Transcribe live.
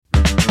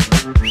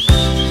Welcome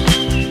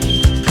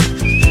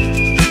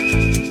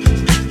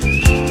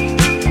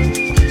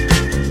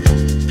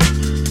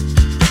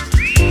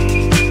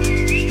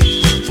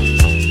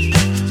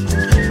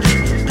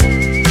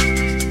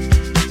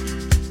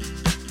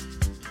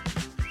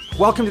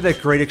to the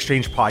Great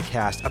Exchange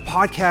Podcast, a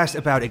podcast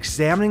about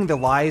examining the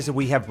lies that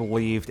we have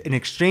believed and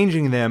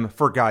exchanging them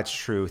for God's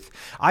truth.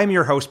 I'm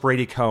your host,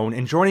 Brady Cohn,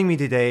 and joining me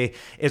today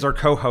is our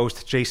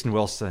co-host, Jason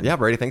Wilson. Yeah,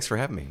 Brady, thanks for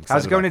having me.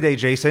 How's it going today,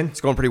 Jason?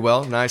 It's going pretty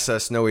well. Nice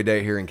snowy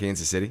day here in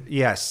Kansas City.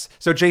 Yes.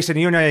 So, Jason,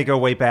 you and I go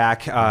way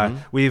back.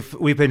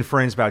 We've been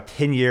friends about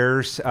 10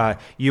 years.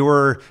 You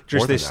were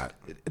just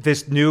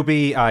this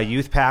newbie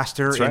youth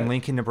pastor in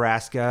Lincoln,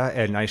 Nebraska,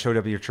 and I showed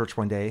up at your church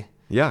one day.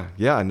 Yeah,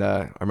 and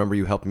I remember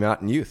you helping me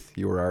out in youth.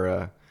 You were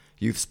our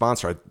youth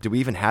sponsor. Do we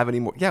even have any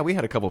more? Yeah, we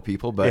had a couple of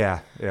people, but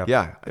I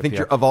think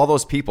you're, of all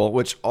those people,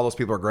 which all those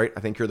people are great,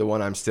 I think you're the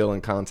one I'm still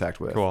in contact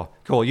with.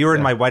 Cool. You were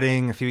in my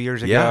wedding a few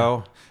years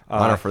ago.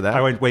 Honor for that.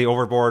 I went way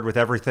overboard with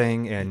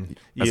everything, and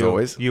as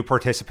always, you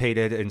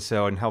participated and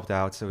helped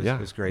out. So it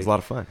was great. It was a lot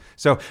of fun.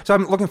 So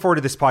I'm looking forward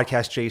to this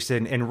podcast,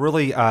 Jason, and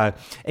really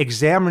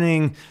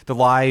examining the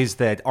lies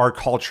that our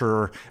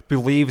culture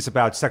believes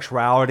about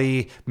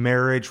sexuality,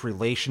 marriage,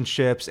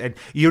 relationships. And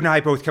you and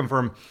I both come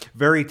from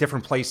very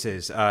different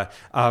places.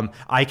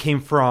 I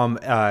came from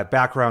a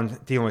background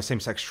dealing with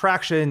same-sex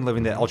attraction,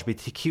 living the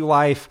LGBTQ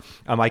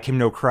life. I came to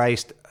know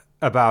Christ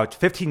about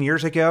 15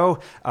 years ago.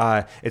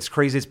 It's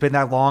crazy it's been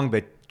that long,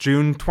 but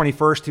June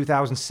 21st,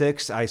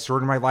 2006, I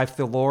surrendered my life to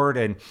the Lord.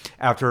 And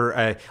after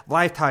a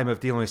lifetime of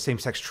dealing with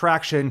same-sex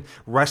attraction,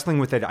 wrestling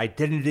with that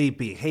identity,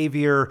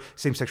 behavior,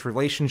 same-sex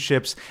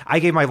relationships, I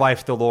gave my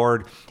life to the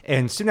Lord.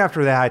 And soon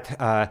after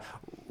that,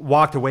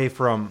 walked away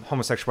from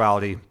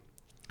homosexuality.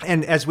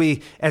 And as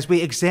we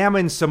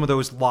examine some of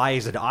those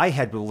lies that I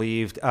had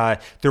believed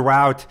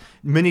throughout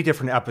many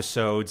different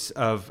episodes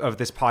of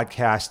this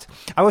podcast,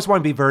 I always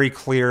want to be very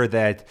clear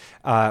that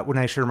when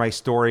I share my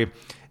story,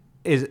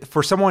 is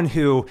for someone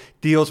who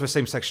deals with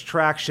same-sex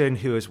attraction,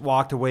 who has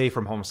walked away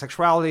from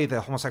homosexuality,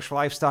 the homosexual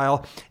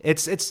lifestyle,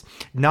 it's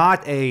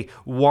not a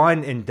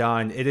one and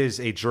done. It is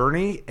a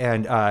journey,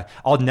 and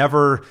I'll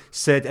never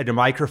sit at a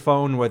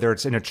microphone, whether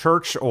it's in a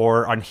church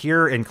or on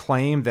here, and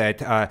claim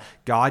that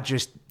God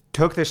just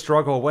took this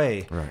struggle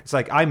away. Right. It's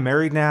like, I'm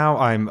married now.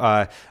 I'm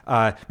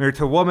married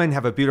to a woman,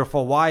 have a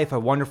beautiful wife, a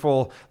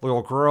wonderful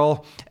little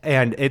girl.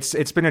 And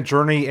it's been a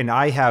journey, and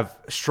I have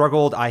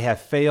struggled. I have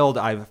failed.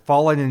 I've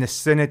fallen into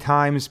sin at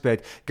times,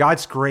 but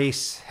God's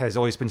grace has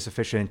always been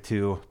sufficient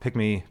to pick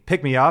me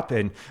up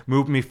and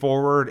move me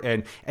forward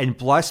and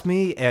bless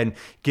me and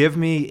give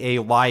me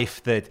a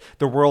life that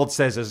the world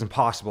says is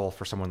impossible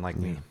for someone like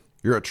me.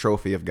 You're a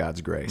trophy of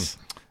God's grace.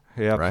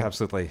 Yeah, right?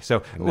 Absolutely.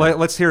 So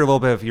let's hear a little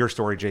bit of your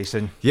story,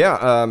 Jason.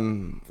 Yeah,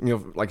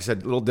 like I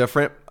said, a little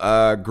different.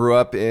 Grew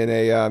up in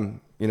a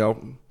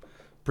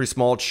pretty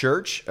small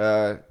church.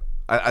 I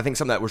think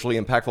something that was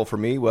really impactful for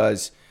me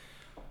was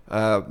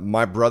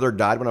my brother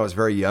died when I was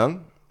very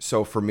young.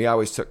 So for me, I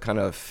always took kind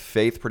of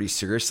faith pretty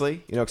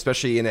seriously.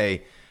 Especially in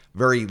a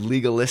very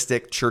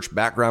legalistic church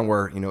background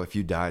where if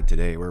you died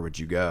today, where would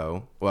you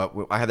go?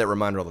 Well, I had that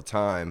reminder all the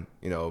time.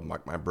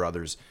 My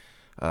brother's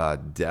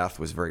death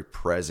was very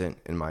present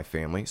in my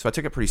family. So I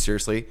took it pretty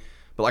seriously.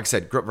 But like I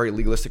said, grew up very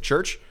legalistic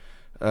church.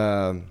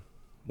 Went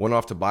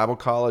off to Bible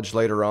college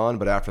later on.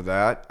 But after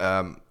that,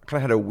 kind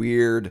of had a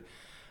weird,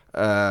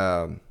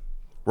 where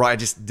I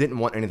just didn't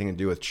want anything to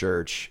do with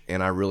church.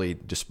 And I really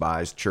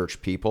despised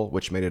church people,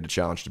 which made it a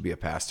challenge to be a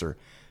pastor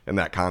in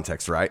that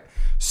context, right?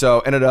 So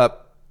ended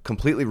up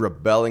completely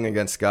rebelling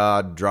against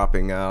God,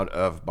 dropping out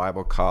of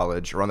Bible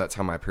college. Around that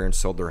time, my parents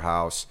sold their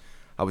house.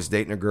 I was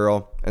dating a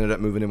girl, ended up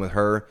moving in with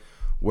her.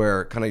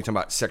 Where kind of you talking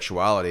about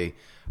sexuality,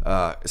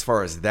 as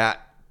far as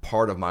that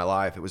part of my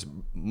life, it was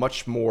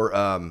much more,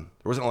 there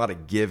wasn't a lot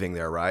of giving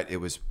there, right? It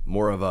was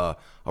more of a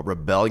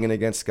rebellion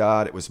against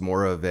God. It was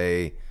more of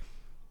a,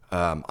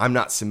 I'm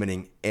not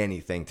submitting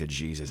anything to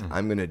Jesus.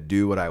 I'm going to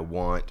do what I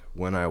want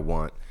when I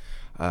want.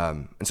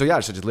 And so,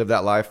 I just lived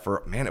that life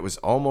for, it was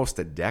almost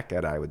a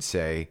decade, I would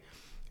say.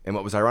 And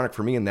what was ironic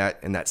for me in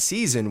that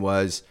season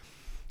was,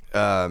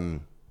 I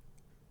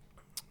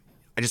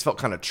just felt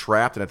kind of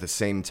trapped, and at the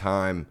same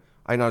time,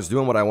 I was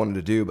doing what I wanted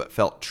to do, but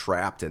felt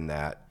trapped in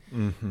that.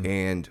 Mm-hmm.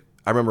 And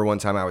I remember one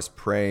time I was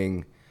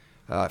praying,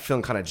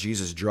 feeling kind of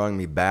Jesus drawing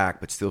me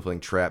back, but still feeling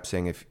trapped,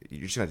 saying, if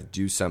you're just going to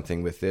do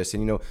something with this.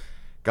 And,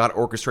 God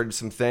orchestrated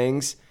some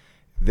things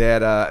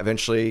that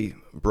eventually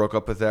broke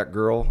up with that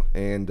girl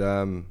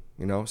and,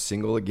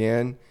 single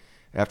again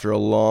after a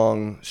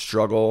long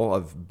struggle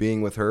of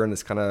being with her in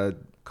this kind of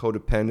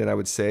codependent, I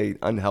would say,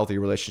 unhealthy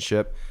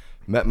relationship.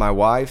 Met my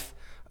wife.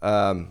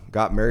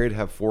 Got married,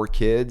 have 4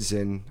 kids,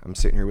 and I'm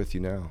sitting here with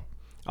you now.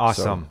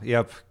 Awesome. So.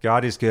 Yep.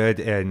 God is good,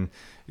 and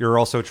You're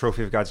also a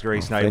trophy of God's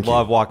grace, and I thank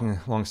love you. walking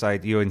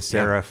alongside you and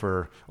Sarah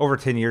for over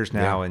 10 years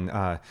now,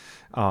 and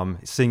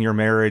seeing your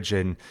marriage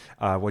and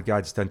what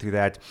God's done through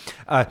that.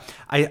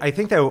 I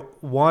think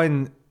that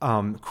one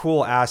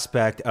cool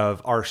aspect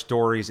of our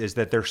stories is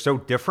that they're so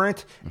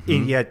different,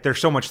 and yet they're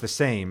so much the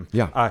same.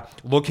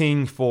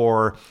 Looking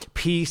for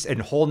peace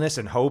and wholeness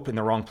and hope in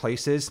the wrong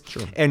places.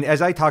 Sure. And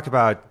as I talk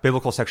about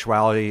biblical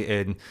sexuality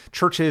in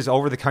churches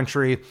over the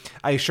country,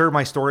 I share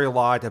my story a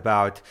lot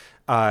about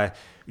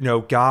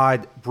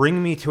God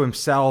bring me to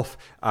himself,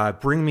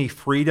 bring me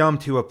freedom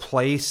to a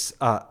place,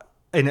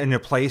 in a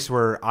place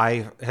where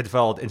I had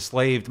felt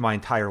enslaved my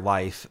entire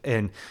life.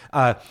 And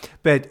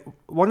but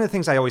one of the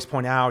things I always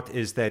point out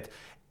is that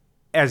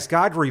as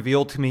God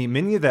revealed to me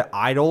many of the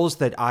idols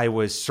that I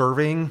was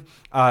serving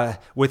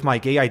with my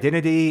gay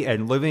identity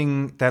and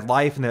living that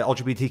life in the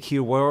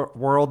LGBTQ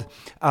world,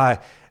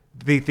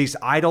 these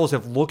idols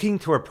of looking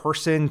to a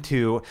person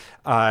to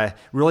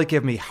really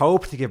give me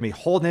hope, to give me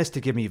wholeness,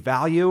 to give me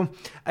value.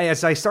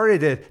 As I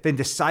started to then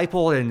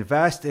disciple and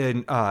invest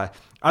in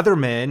other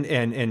men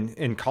and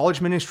in college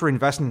ministry,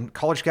 invest in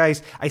college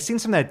guys, I seen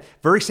some of that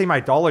very same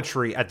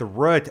idolatry at the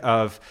root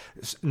of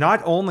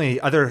not only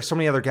so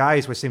many other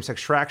guys with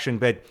same-sex attraction,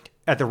 but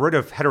at the root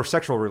of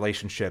heterosexual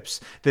relationships.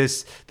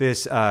 This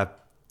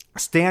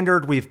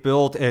standard we've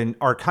built in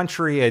our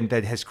country and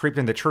that has creeped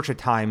into the church at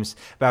times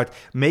about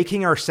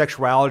making our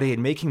sexuality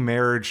and making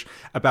marriage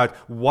about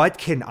what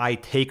can I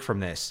take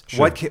from this?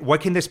 Sure. What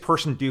can this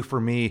person do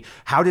for me?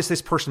 How does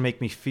this person make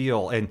me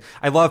feel? And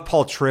I love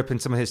Paul Tripp and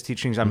some of his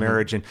teachings on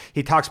marriage, and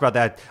he talks about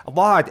that a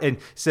lot and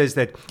says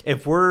that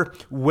if we're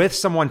with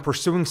someone,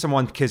 pursuing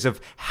someone because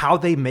of how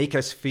they make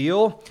us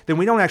feel, then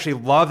we don't actually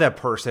love that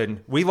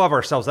person. We love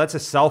ourselves. That's a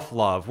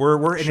self-love.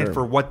 We're in it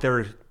for what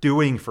they're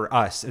doing for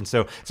us. And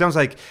so it sounds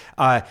like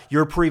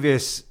your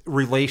previous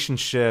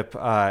relationship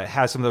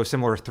has some of those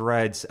similar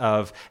threads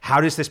of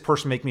how does this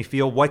person make me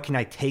feel? What can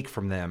I take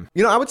from them?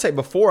 I would say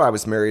before I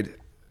was married,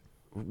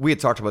 we had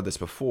talked about this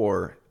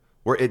before,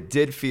 where it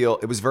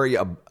was very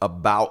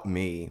about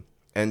me.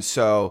 And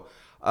so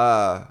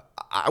I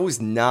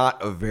was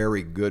not a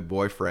very good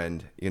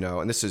boyfriend,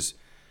 and this is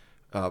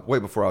way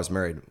before I was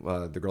married.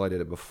 The girl I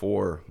dated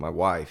before my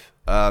wife,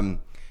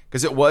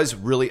 because it was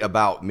really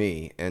about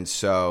me. And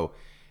so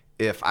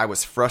if I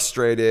was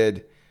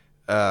frustrated,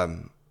 I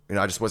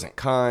just wasn't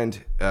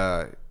kind,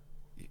 and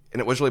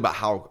it was really about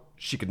how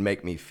she could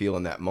make me feel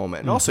in that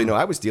moment. And also,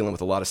 I was dealing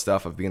with a lot of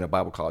stuff of being a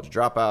Bible college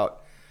dropout,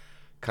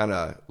 kind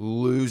of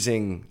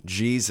losing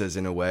Jesus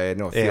in a way.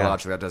 No,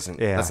 theologically,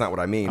 that's not what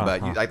I mean,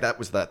 but that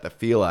was the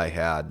feel I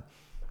had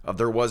of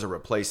there was a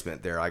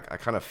replacement there. I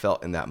kind of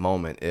felt in that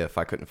moment if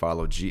I couldn't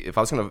follow if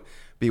I was going to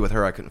be with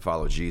her, I couldn't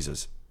follow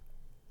Jesus,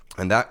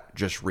 and that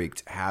just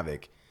wreaked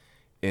havoc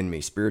in me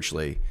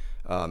spiritually.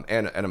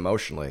 And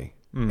emotionally,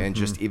 and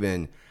just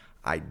even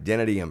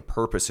identity and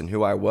purpose and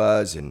who I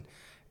was, and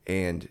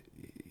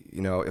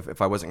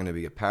if I wasn't going to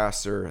be a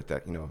pastor,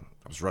 that I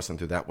was wrestling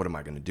through that. What am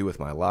I going to do with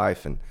my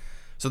life? And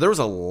so there was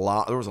a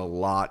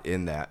lot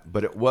in that,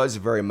 but it was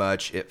very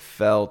much. It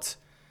felt,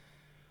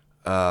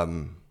 I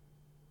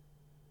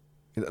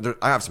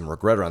have some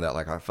regret around that.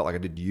 Like I felt like I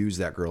did use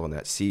that girl in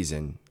that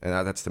season,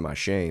 and that's to my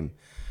shame.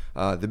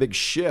 The big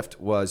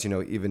shift was,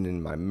 even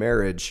in my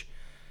marriage.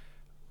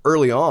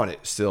 Early on, it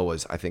still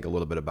was, I think, a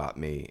little bit about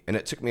me. And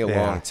it took me a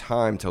long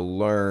time to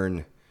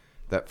learn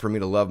that for me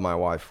to love my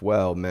wife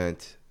well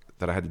meant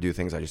that I had to do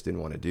things I just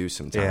didn't want to do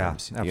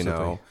sometimes. Yeah,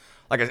 absolutely.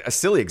 Like a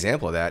silly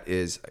example of that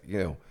is,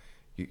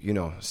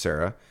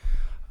 Sarah,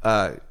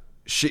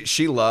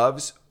 she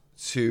loves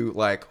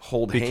to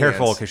hold hands. Be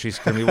careful because she's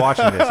going to be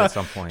watching this at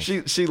some point.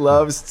 She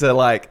loves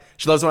to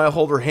she loves when I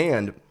hold her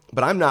hand,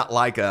 but I'm not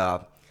like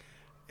a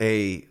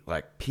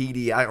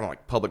PD. I don't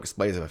like public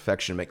displays of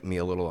affection make me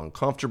a little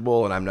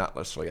uncomfortable, and I'm not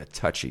necessarily a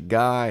touchy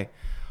guy.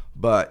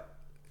 But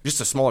just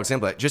a small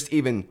example of that, just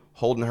even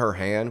holding her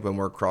hand when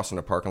we're crossing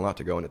a parking lot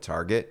to go into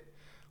Target,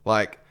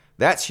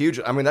 that's huge.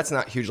 I mean, that's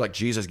not huge like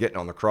Jesus getting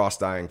on the cross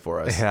dying for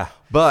us. Yeah.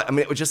 But I mean,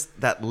 it was just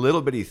that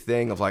little bitty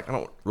thing of I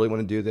don't really want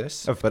to do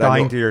this. Of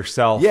dying to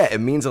yourself. Yeah, it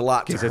means a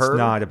lot to her. Because it's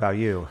not about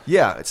you.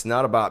 Yeah, it's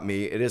not about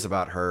me. It is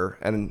about her.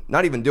 And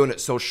not even doing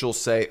it so she'll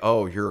say,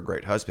 oh, you're a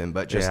great husband,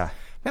 but just... Yeah.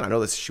 Man, I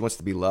know that she wants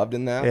to be loved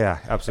in that. Yeah,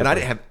 absolutely. And I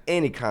didn't have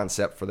any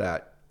concept for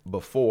that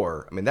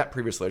before. I mean, that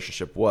previous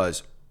relationship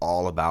was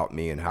all about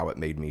me and how it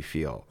made me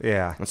feel.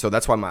 Yeah. And so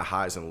that's why my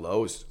highs and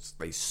lows,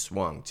 they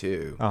swung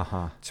too.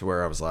 To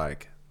where I was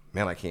like,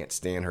 man, I can't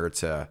stand her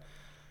to,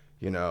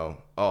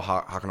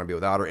 how can I be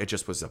without her? It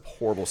just was a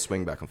horrible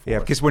swing back and forth. Yeah,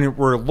 because when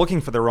we're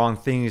looking for the wrong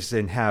things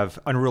and have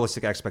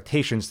unrealistic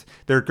expectations,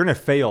 they're going to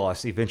fail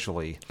us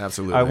eventually.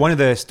 Absolutely. One of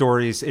the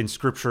stories in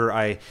Scripture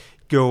I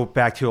go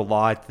back to a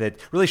lot that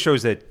really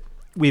shows that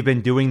we've been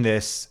doing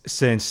this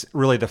since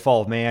really the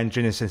fall of man,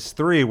 Genesis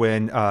 3,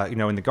 when,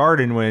 in the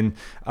garden, when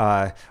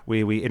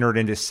we entered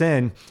into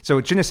sin.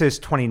 So Genesis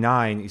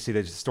 29, you see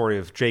the story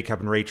of Jacob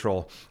and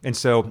Rachel. And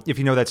so if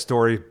you know that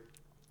story,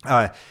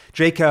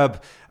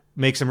 Jacob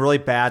makes some really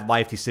bad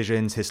life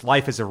decisions. His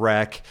life is a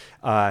wreck.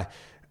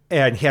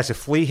 and he has to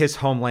flee his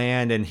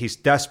homeland, and he's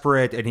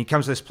desperate, and he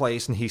comes to this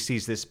place and he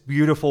sees this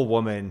beautiful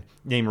woman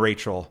named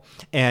Rachel,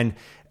 and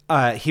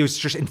he was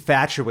just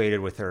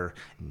infatuated with her.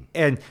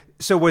 And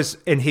he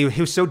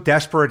was so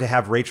desperate to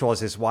have Rachel as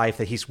his wife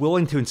that he's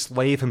willing to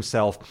enslave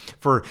himself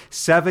for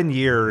 7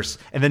 years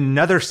and then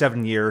another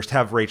 7 years to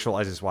have Rachel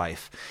as his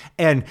wife.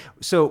 And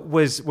so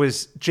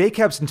was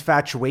Jacob's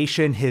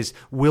infatuation, his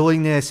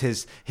willingness,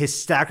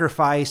 his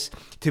sacrifice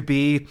to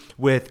be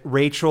with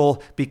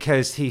Rachel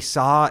because he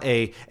saw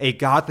a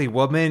godly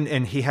woman,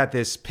 and he had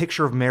this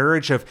picture of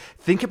marriage of,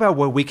 think about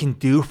what we can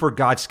do for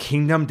God's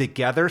kingdom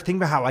together. Think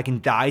about how I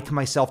can die to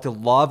myself to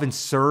love and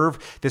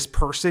serve this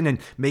person and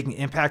make an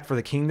impact for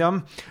the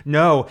kingdom.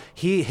 No,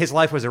 his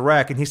life was a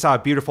wreck, and he saw a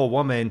beautiful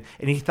woman,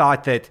 and he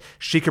thought that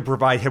she could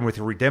provide him with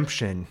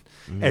redemption.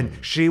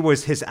 And she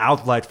was his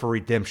outlet for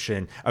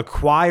redemption.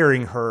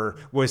 Acquiring her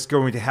was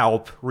going to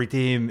help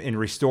redeem and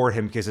restore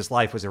him because his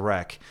life was a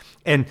wreck.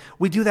 And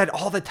we do that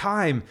all the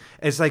time.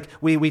 It's like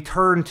we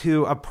turn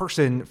to a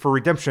person for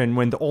redemption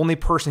when the only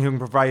person who can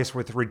provide us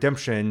with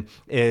redemption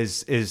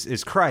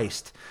is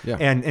Christ. Yeah.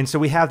 And so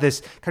we have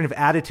this kind of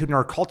attitude in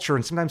our culture,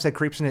 and sometimes that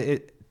creeps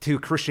into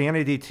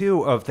Christianity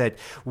too, of that,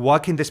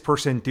 what can this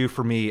person do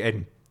for me?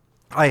 And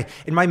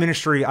in my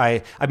ministry,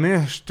 I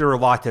minister a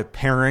lot to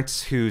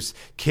parents whose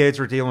kids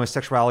are dealing with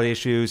sexuality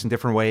issues in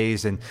different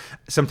ways, and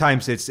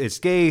sometimes it's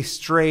gay,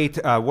 straight,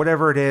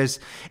 whatever it is.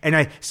 And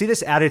I see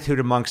this attitude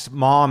amongst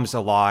moms a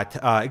lot.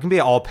 It can be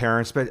all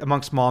parents, but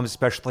amongst moms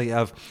especially,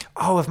 of,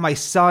 if my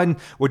son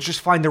would just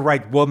find the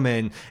right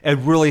woman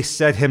and really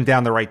set him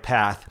down the right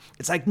path.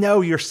 It's like, no,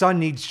 your son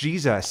needs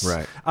Jesus.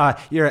 Right.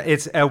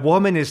 It's a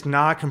woman is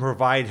not going to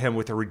provide him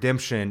with a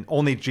redemption.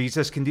 Only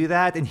Jesus can do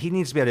that, and he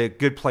needs to be at a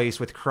good place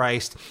with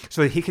Christ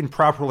so that he can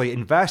properly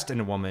invest in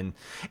a woman.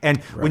 And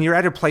when you're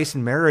at a place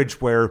in marriage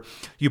where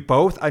you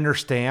both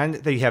understand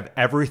that you have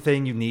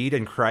everything you need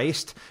in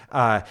Christ,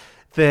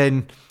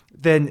 then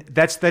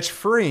that's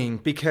freeing,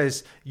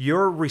 because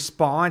your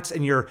response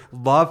and your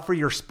love for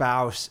your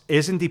spouse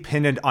isn't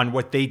dependent on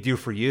what they do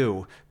for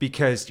you,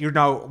 because you're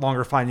no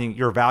longer finding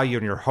your value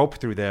and your hope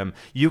through them.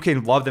 You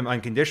can love them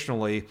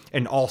unconditionally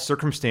in all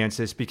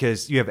circumstances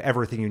because you have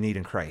everything you need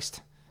in Christ.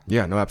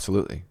 Yeah, no,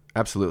 absolutely.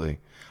 Absolutely.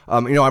 I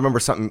remember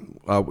something,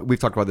 we've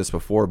talked about this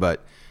before,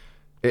 but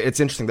it's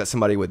interesting that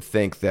somebody would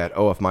think that,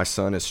 if my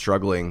son is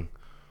struggling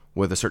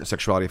with a certain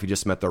sexuality, if he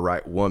just met the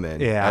right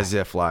woman, as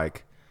if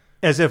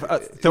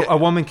a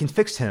woman can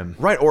fix him.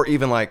 Right. Or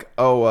even like,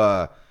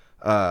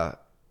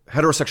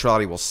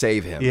 heterosexuality will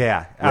save him.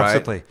 Yeah,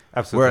 absolutely. Right?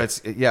 Absolutely.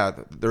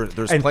 Where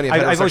there's plenty of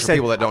heterosexual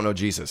people that don't know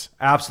Jesus.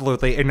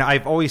 Absolutely. And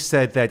I've always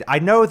said that I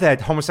know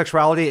that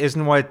homosexuality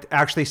isn't what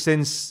actually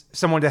sends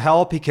someone to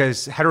hell,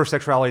 because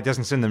heterosexuality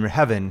doesn't send them to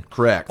heaven.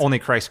 Correct. Only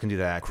Christ can do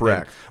that.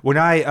 Correct.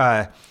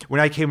 And when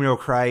I came to know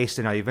Christ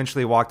and I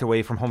eventually walked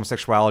away from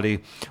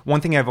homosexuality,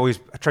 one thing I've always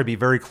tried to be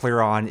very clear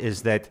on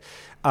is that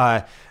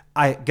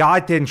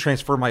God didn't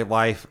transform my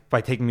life by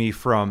taking me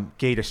from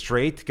gay to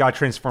straight. God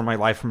transformed my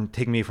life from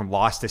taking me from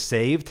lost to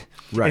saved.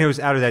 Right. And it was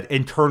out of that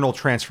internal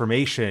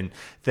transformation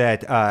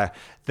that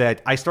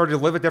I started to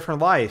live a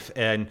different life.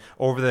 And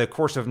over the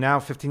course of now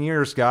 15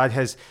 years, God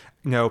has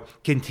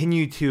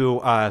continued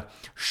to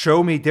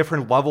show me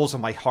different levels of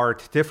my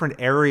heart,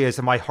 different areas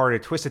of my heart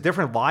had twisted,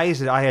 different lies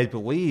that I had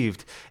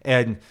believed,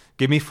 and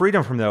give me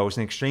freedom from those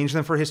and exchange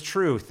them for his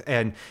truth.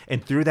 And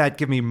through that,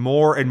 give me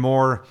more and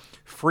more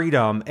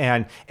freedom.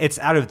 And it's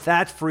out of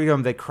that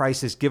freedom that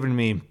Christ has given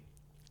me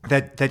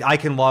that I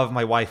can love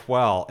my wife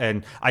well.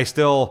 And I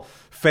still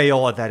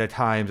fail at that at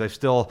times. I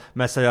still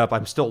mess it up.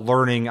 I'm still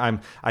learning.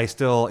 I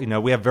still,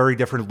 we have very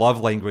different love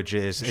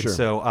languages. Sure. And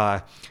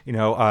so,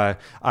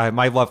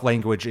 my love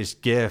language is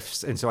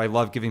gifts. And so I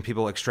love giving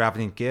people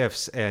extravagant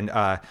gifts. And,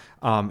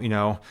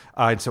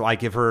 and so I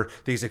give her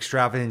these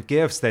extravagant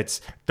gifts that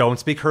don't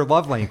speak her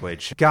love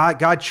language.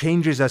 God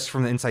changes us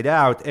from the inside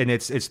out. And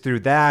it's through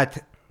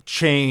that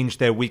change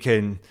that we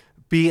can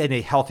be in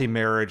a healthy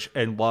marriage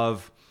and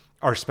love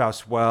our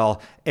spouse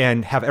well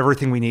and have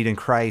everything we need in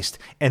Christ.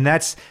 And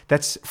that's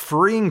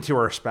freeing to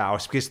our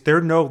spouse, because they're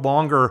no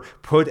longer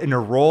put in a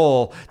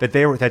role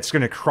that's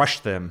going to crush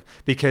them.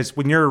 Because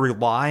when you're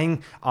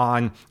relying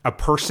on a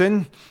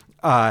person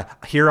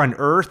here on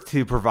earth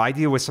to provide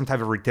you with some type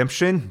of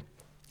redemption,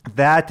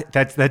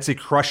 that's a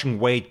crushing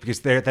weight, because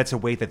that's a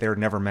weight that they're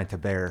never meant to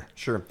bear.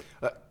 Sure.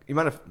 You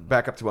might have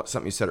back up to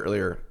something you said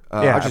earlier.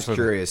 I was just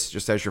curious,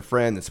 just as your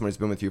friend and someone who's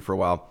been with you for a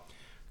while,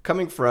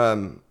 coming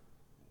from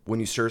when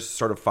you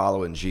started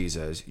following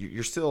Jesus,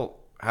 you're still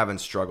having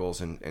struggles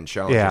and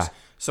challenges. Yeah.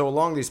 So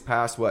along these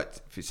past,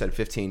 if you said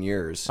 15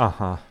 years,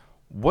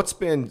 what's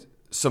been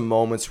some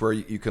moments where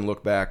you can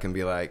look back and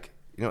be like,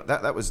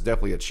 that was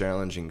definitely a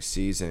challenging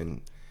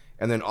season.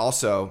 And then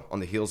also on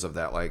the heels of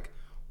that, like,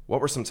 what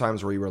were some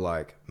times where you were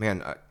like,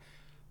 man,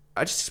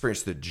 I just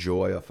experienced the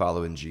joy of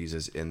following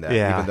Jesus in that,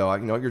 even though,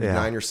 you're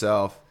denying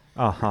yourself,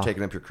 you're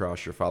taking up your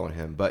cross, you're following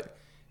him. But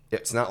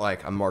it's not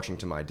like I'm marching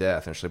to my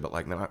death initially, but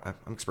like, man,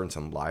 I'm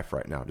experiencing life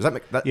right now. Does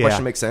that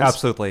question make sense?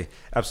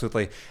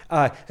 Absolutely.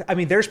 I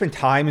mean, there's been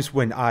times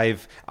when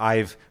I've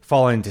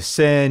fallen into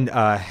sin,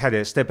 had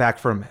to step back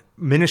from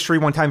ministry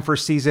one time for a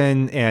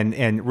season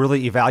and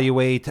really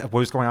evaluate what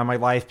was going on in my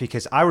life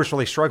because I was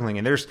really struggling.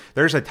 And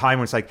there's a time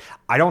when it's like,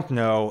 I don't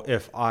know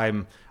if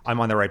I'm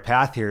on the right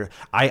path here.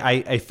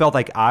 I felt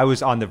like I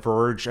was on the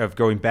verge of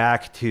going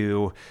back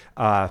to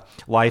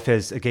life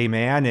as a gay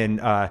man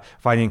and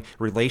finding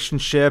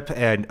relationship.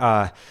 And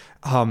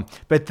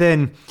but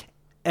then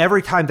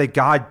every time that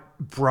God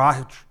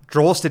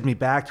jolted me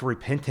back to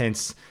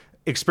repentance,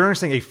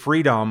 experiencing a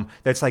freedom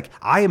that's like,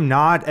 I am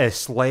not a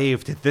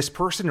slave to this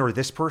person or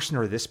this person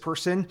or this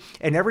person.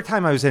 And every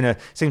time I was in a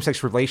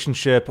same-sex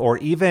relationship or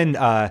even,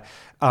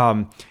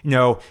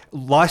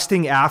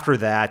 lusting after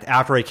that,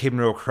 after I came to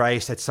know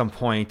Christ at some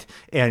point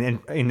and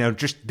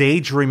just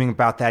daydreaming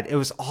about that, it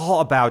was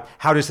all about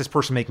how does this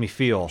person make me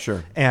feel?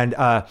 Sure. And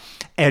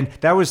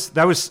that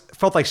was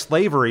felt like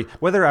slavery,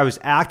 whether I was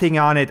acting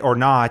on it or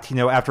not,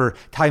 after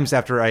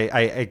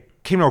I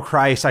came to know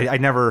Christ, I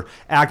never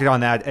acted on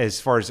that as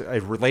far as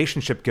a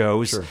relationship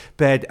goes, Sure.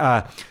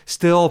 But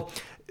still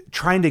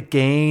trying to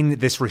gain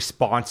this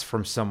response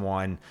from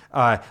someone,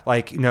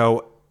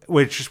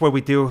 which is what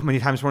we do many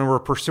times when we're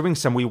pursuing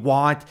someone. We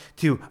want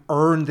to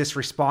earn this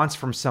response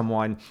from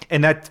someone,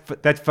 and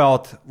that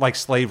felt like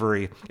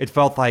slavery. It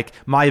felt like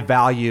my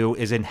value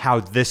is in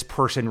how this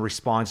person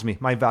responds to me.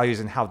 My value is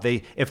in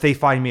if they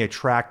find me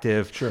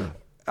attractive, Sure.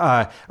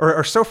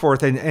 or so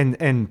forth,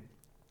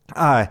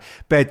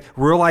 but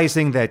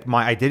realizing that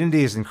my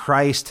identity is in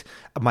Christ,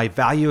 my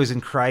value is in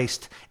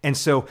Christ. And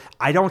so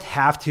I don't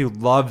have to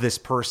love this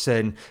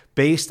person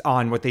based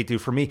on what they do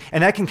for me.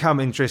 And that can come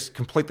in just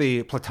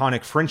completely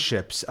platonic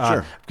friendships.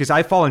 Sure. Because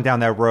I've fallen down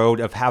that road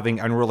of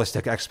having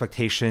unrealistic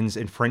expectations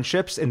in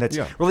friendships. And that's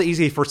really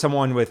easy for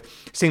someone with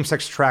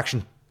same-sex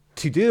attraction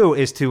to do,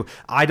 is to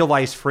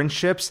idolize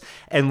friendships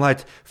and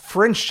let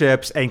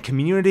friendships and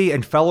community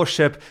and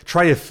fellowship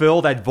try to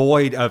fill that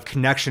void of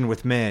connection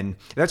with men.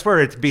 That's where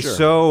it can be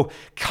so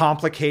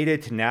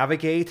complicated to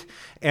navigate.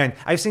 And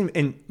I've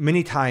seen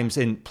many times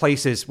in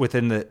places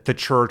within the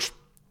church,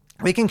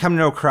 we can come to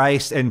know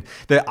Christ, and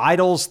the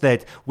idols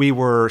that we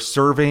were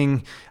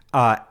serving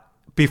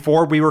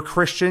before we were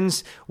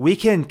Christians, we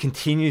can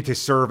continue to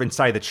serve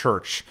inside the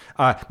church.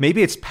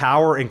 Maybe it's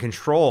power and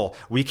control.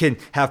 We can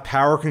have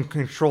power and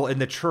control in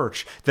the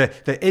church.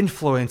 The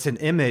influence and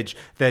image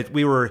that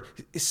we were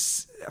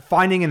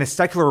finding in the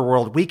secular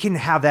world, we can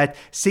have that,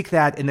 seek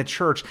that in the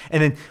church.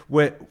 And then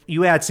what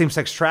you add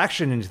same-sex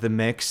attraction into the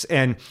mix,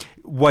 and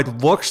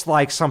what looks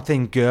like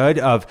something good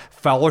of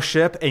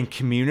fellowship and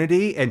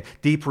community and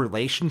deep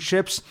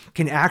relationships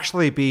can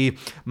actually be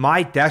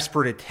my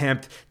desperate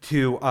attempt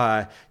to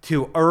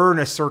earn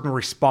a certain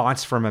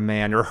response from a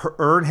man, or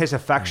earn his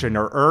affection,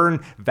 or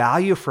earn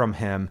value from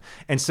him.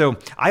 And so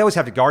I always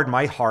have to guard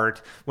my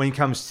heart when it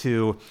comes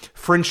to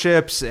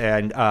friendships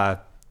and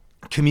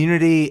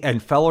community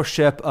and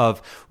fellowship of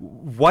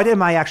what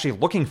am I actually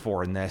looking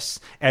for in this?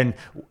 And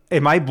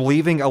am I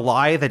believing a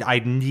lie that I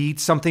need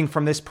something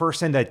from this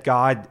person that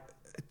God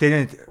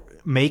didn't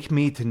make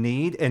me to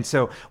need? And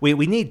so we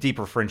need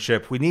deeper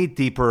friendship. We need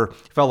deeper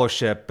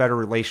fellowship, better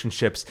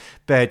relationships.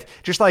 But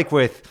just like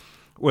with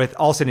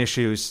all sin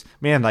issues,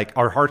 man, like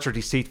our hearts are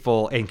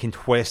deceitful and can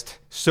twist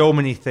so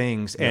many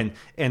things. Yeah.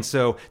 And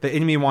so the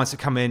enemy wants to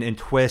come in and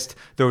twist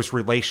those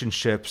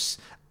relationships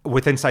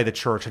inside the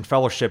church and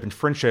fellowship and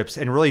friendships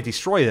and really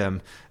destroy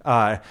them.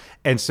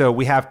 And so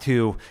we have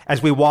to,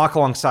 as we walk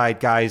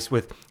alongside guys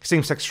with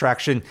same-sex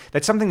attraction,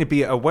 that's something to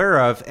be aware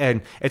of.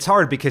 And it's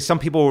hard because some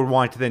people would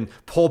want to then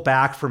pull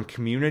back from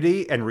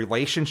community and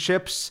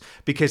relationships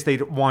because they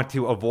want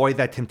to avoid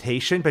that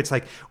temptation. But it's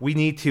like we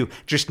need to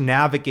just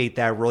navigate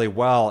that really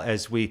well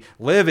as we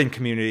live in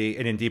community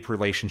and in deep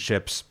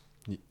relationships.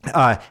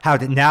 How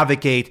to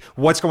navigate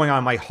what's going on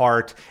in my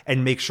heart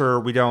and make sure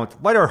we don't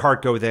let our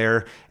heart go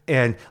there,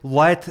 and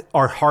let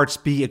our hearts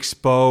be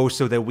exposed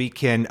so that we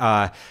can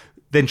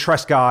then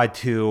trust God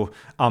to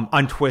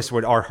untwist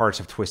what our hearts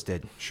have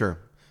twisted. Sure.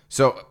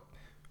 So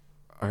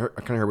I kind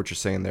of hear what you're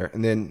saying there.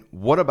 And then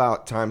what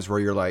about times where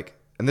you're like,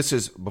 and this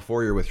is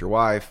before you're with your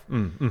wife,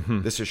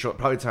 this is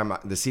probably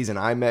the season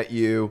I met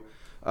you.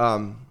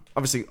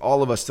 Obviously,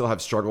 all of us still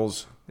have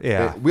struggles.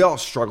 Yeah. We all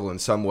struggle in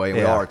some way, and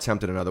we all are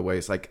tempted in other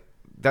ways. Like,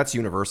 that's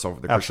universal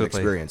for the Christian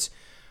experience.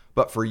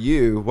 But for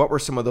you, what were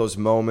some of those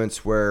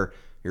moments where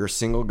you're a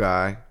single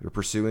guy, you're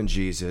pursuing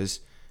Jesus,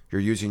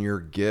 you're using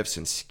your gifts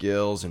and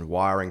skills and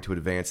wiring to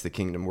advance the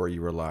kingdom, where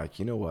you were like,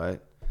 you know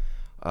what?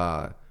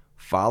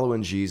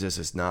 Following Jesus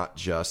is not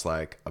just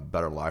like a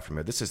better life for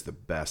me. This is the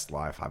best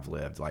life I've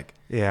lived. Like,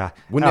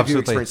 wouldn't have you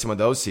experienced some of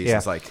those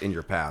seasons like in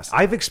your past?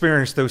 I've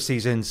experienced those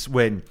seasons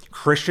when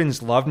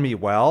Christians loved me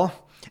well,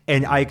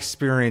 and I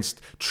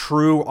experienced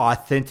true,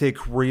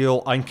 authentic,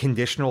 real,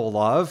 unconditional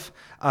love.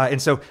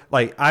 And so,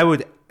 like, I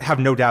would have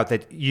no doubt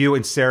that you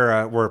and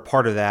Sarah were a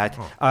part of that.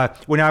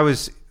 When I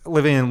was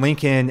living in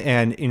Lincoln,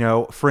 and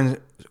friends,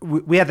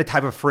 we had the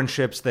type of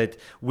friendships that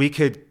we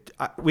could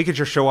we could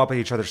just show up at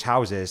each other's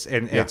houses,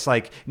 and it's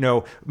like,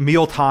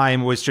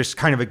 mealtime was just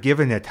kind of a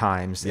given at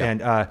times.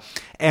 Yeah.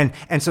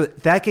 And so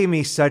that gave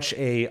me such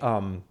a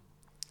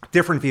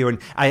different view. And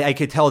I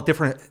could tell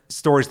different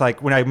stories.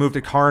 Like when I moved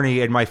to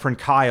Kearney and my friend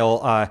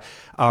Kyle,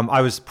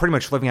 I was pretty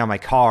much living out of my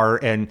car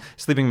and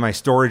sleeping in my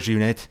storage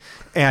unit.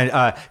 And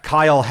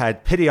Kyle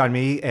had pity on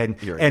me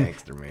and You're a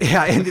gangster, man.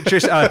 Yeah, and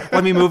just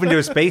let me move into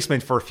his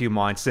basement for a few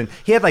months. And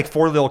he had like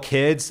 4 little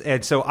kids,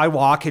 and so I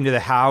walk into the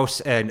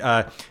house, and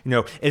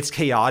it's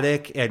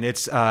chaotic and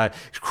it's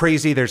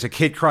crazy. There's a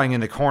kid crying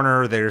in the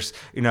corner. There's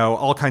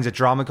all kinds of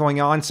drama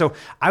going on. So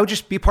I would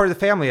just be part of the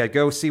family. I'd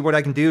go see what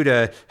I can do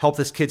to help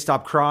this kid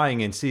stop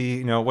crying and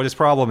see what his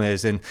problem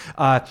is, and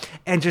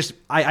just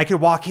I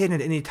could walk in at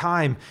any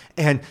time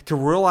and to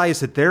realize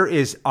that there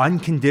is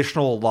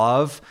unconditional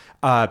love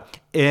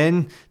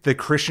in the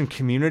Christian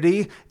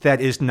community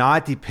that is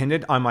not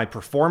dependent on my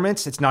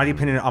performance. It's not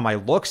dependent on my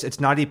looks. It's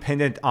not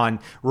dependent on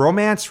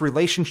romance,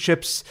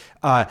 relationships,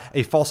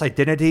 a false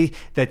identity,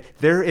 that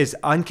there is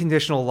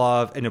unconditional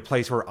love in a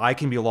place where I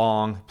can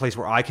belong, a place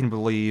where I can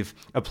believe,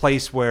 a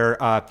place where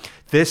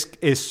this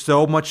is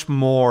so much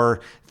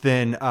more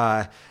than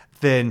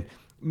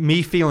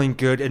me feeling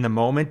good in the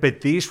moment,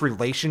 but these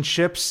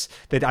relationships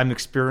that I'm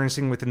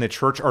experiencing within the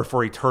church are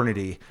for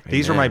eternity. Amen.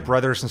 These are my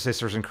brothers and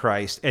sisters in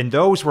Christ. And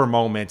those were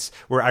moments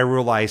where I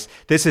realized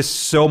this is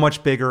so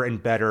much bigger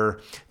and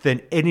better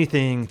than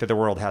anything that the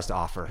world has to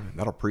offer.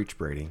 That'll preach,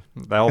 Brady.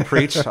 That'll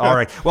preach? All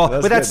right. Well,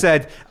 with that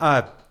said,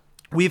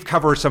 we've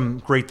covered some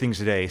great things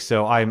today,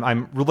 so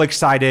I'm really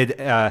excited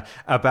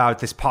about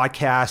this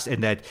podcast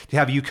and that to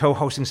have you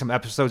co-hosting some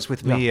episodes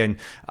with me, and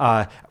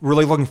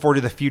really looking forward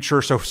to the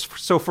future. So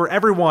for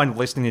everyone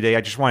listening today,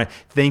 I just want to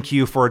thank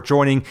you for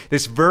joining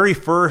this very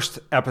first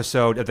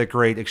episode of the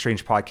Great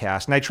Exchange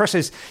Podcast. And I trust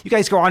as you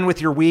guys go on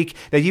with your week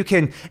that you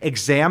can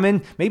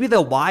examine maybe the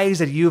lies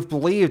that you've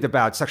believed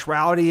about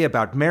sexuality,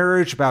 about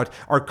marriage, about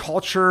our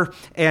culture,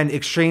 and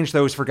exchange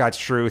those for God's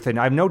truth. And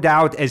I have no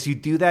doubt as you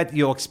do that,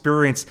 you'll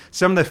experience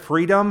some of the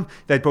freedom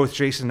that both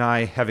Jason and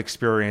I have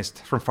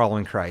experienced from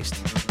following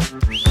Christ.